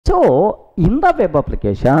So in the web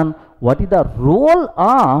application, what is the role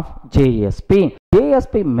of JSP?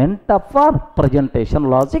 JSP meant for presentation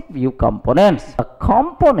logic view components, a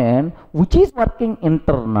component which is working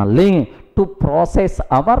internally to process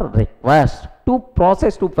our request, to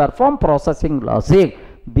perform processing logic.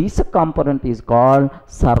 This component is called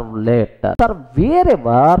servlet. Sir,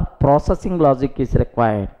 wherever processing logic is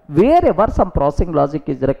required, wherever some processing logic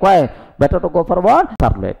is required, better to go for what?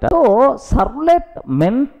 Servlet. So servlet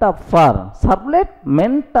meant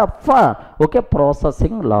for okay,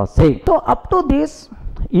 processing logic. So up to this,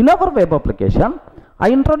 in our web application,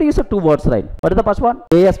 I introduced two words, right? What is the first one?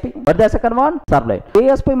 JSP. What is the second one? Servlet.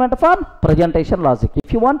 JSP meant for presentation logic.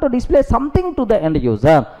 If you want to display something to the end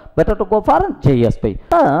user, better to go for JSP.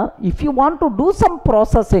 If you want to do some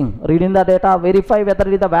processing, reading the data, verify whether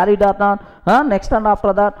it is valid or not, next and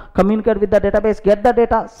after that, communicate with the database, get the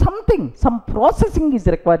data, some processing is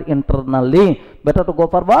required internally, better to go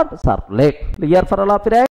for what? Servlet. Clear for all of you?